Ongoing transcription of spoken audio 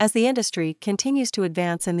As the industry continues to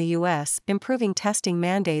advance in the U.S., improving testing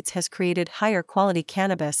mandates has created higher quality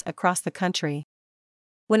cannabis across the country.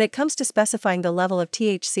 When it comes to specifying the level of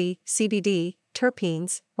THC, CBD,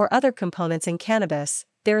 terpenes, or other components in cannabis,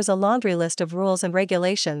 there is a laundry list of rules and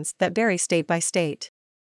regulations that vary state by state.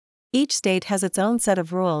 Each state has its own set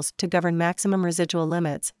of rules to govern maximum residual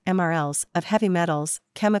limits, MRLs, of heavy metals,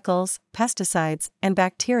 chemicals, pesticides, and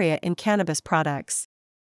bacteria in cannabis products.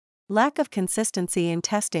 Lack of consistency in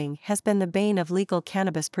testing has been the bane of legal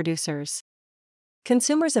cannabis producers.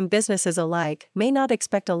 Consumers and businesses alike may not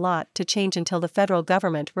expect a lot to change until the federal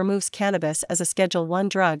government removes cannabis as a Schedule I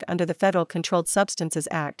drug under the Federal Controlled Substances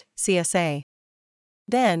Act, CSA.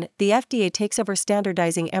 Then, the FDA takes over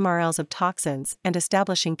standardizing MRLs of toxins and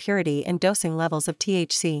establishing purity and dosing levels of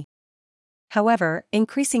THC. However,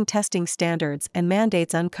 increasing testing standards and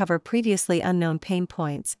mandates uncover previously unknown pain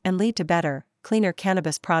points and lead to better, cleaner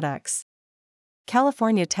cannabis products.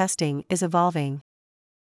 California testing is evolving.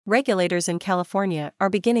 Regulators in California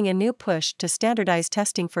are beginning a new push to standardize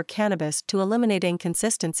testing for cannabis to eliminate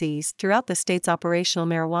inconsistencies throughout the state's operational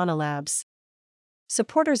marijuana labs.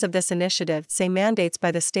 Supporters of this initiative say mandates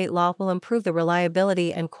by the state law will improve the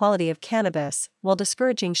reliability and quality of cannabis, while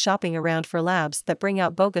discouraging shopping around for labs that bring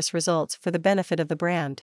out bogus results for the benefit of the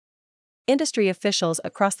brand. Industry officials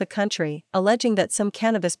across the country alleging that some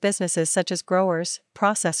cannabis businesses such as growers,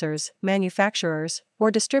 processors, manufacturers,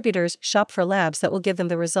 or distributors shop for labs that will give them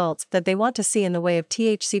the results that they want to see in the way of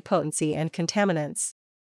THC potency and contaminants.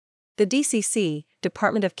 The DCC,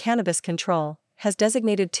 Department of Cannabis Control, has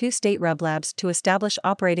designated 2 state rub labs to establish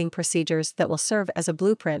operating procedures that will serve as a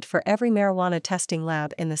blueprint for every marijuana testing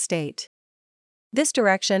lab in the state. This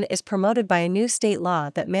direction is promoted by a new state law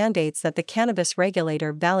that mandates that the cannabis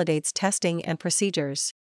regulator validates testing and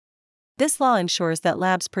procedures. This law ensures that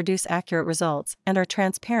labs produce accurate results and are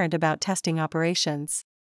transparent about testing operations.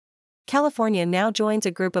 California now joins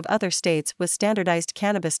a group of other states with standardized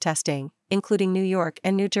cannabis testing, including New York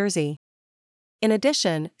and New Jersey. In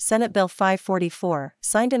addition, Senate Bill 544,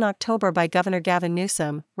 signed in October by Governor Gavin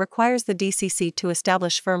Newsom, requires the DCC to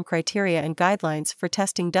establish firm criteria and guidelines for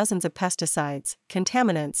testing dozens of pesticides,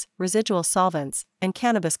 contaminants, residual solvents, and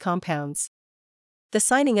cannabis compounds. The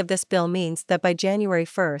signing of this bill means that by January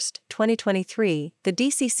 1, 2023, the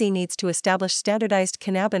DCC needs to establish standardized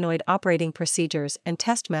cannabinoid operating procedures and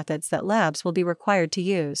test methods that labs will be required to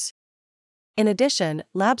use. In addition,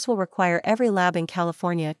 labs will require every lab in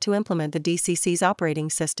California to implement the DCC's operating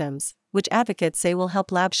systems, which advocates say will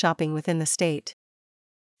help lab shopping within the state.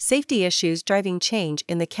 Safety issues driving change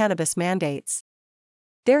in the cannabis mandates.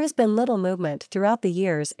 There has been little movement throughout the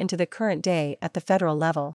years into the current day at the federal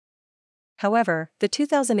level. However, the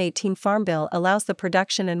 2018 Farm Bill allows the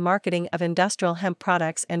production and marketing of industrial hemp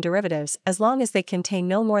products and derivatives as long as they contain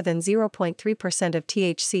no more than 0.3% of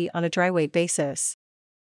THC on a dry weight basis.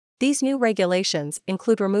 These new regulations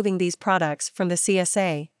include removing these products from the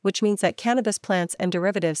CSA, which means that cannabis plants and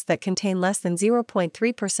derivatives that contain less than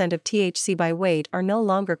 0.3% of THC by weight are no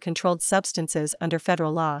longer controlled substances under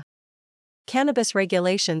federal law. Cannabis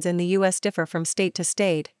regulations in the U.S. differ from state to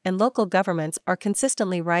state, and local governments are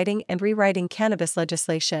consistently writing and rewriting cannabis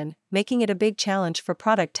legislation, making it a big challenge for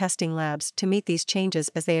product testing labs to meet these changes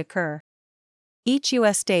as they occur. Each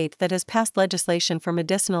U.S. state that has passed legislation for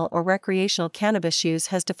medicinal or recreational cannabis use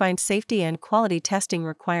has defined safety and quality testing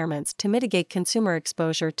requirements to mitigate consumer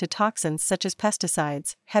exposure to toxins such as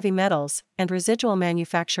pesticides, heavy metals, and residual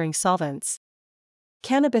manufacturing solvents.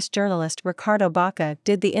 Cannabis journalist Ricardo Baca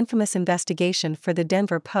did the infamous investigation for the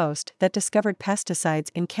Denver Post that discovered pesticides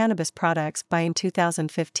in cannabis products in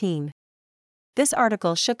 2015. This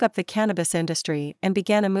article shook up the cannabis industry and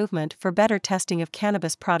began a movement for better testing of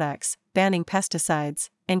cannabis products, banning pesticides,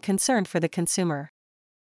 and concern for the consumer.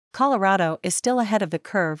 Colorado is still ahead of the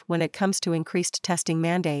curve when it comes to increased testing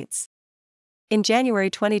mandates. In January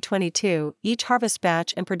 2022, each harvest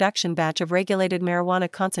batch and production batch of regulated marijuana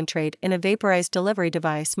concentrate in a vaporized delivery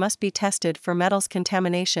device must be tested for metals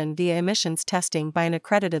contamination via emissions testing by an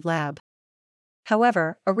accredited lab.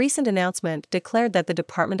 However, a recent announcement declared that the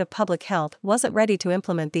Department of Public Health wasn't ready to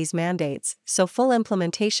implement these mandates, so full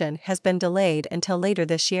implementation has been delayed until later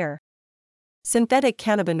this year. Synthetic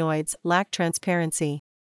cannabinoids lack transparency.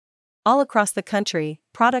 All across the country,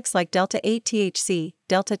 products like Delta-8 THC,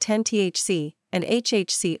 Delta-10 THC, and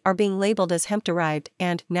HHC are being labeled as hemp-derived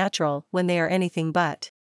and natural when they are anything but.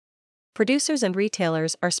 Producers and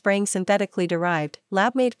retailers are spraying synthetically derived,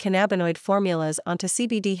 lab-made cannabinoid formulas onto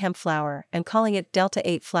CBD hemp flower and calling it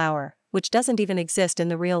Delta-8 flower, which doesn't even exist in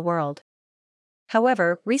the real world.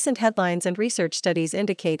 However, recent headlines and research studies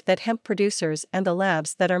indicate that hemp producers and the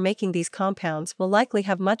labs that are making these compounds will likely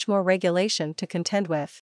have much more regulation to contend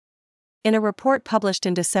with. In a report published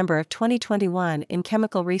in December of 2021 in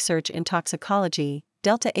Chemical Research in Toxicology,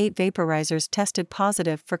 Delta-8 vaporizers tested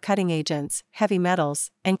positive for cutting agents, heavy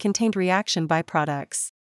metals, and contained reaction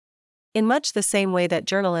byproducts. In much the same way that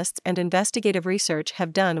journalists and investigative research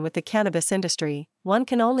have done with the cannabis industry, one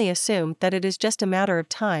can only assume that it is just a matter of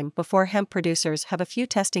time before hemp producers have a few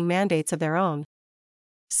testing mandates of their own.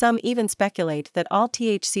 Some even speculate that all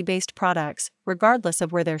THC-based products, regardless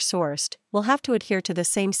of where they're sourced, will have to adhere to the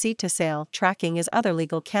same seed-to-sale tracking as other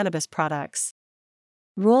legal cannabis products.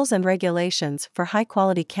 Rules and regulations for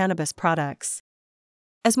high-quality cannabis products.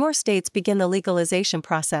 As more states begin the legalization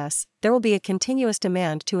process, there will be a continuous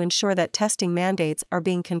demand to ensure that testing mandates are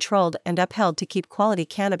being controlled and upheld to keep quality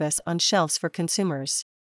cannabis on shelves for consumers.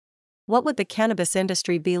 What would the cannabis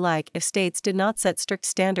industry be like if states did not set strict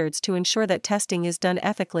standards to ensure that testing is done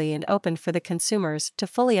ethically and open for the consumers to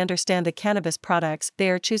fully understand the cannabis products they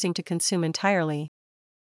are choosing to consume entirely?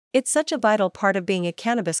 It's such a vital part of being a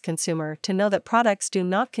cannabis consumer to know that products do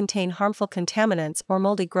not contain harmful contaminants or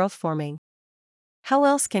moldy growth forming. How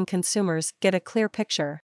else can consumers get a clear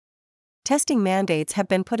picture? Testing mandates have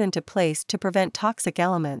been put into place to prevent toxic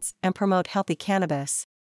elements and promote healthy cannabis.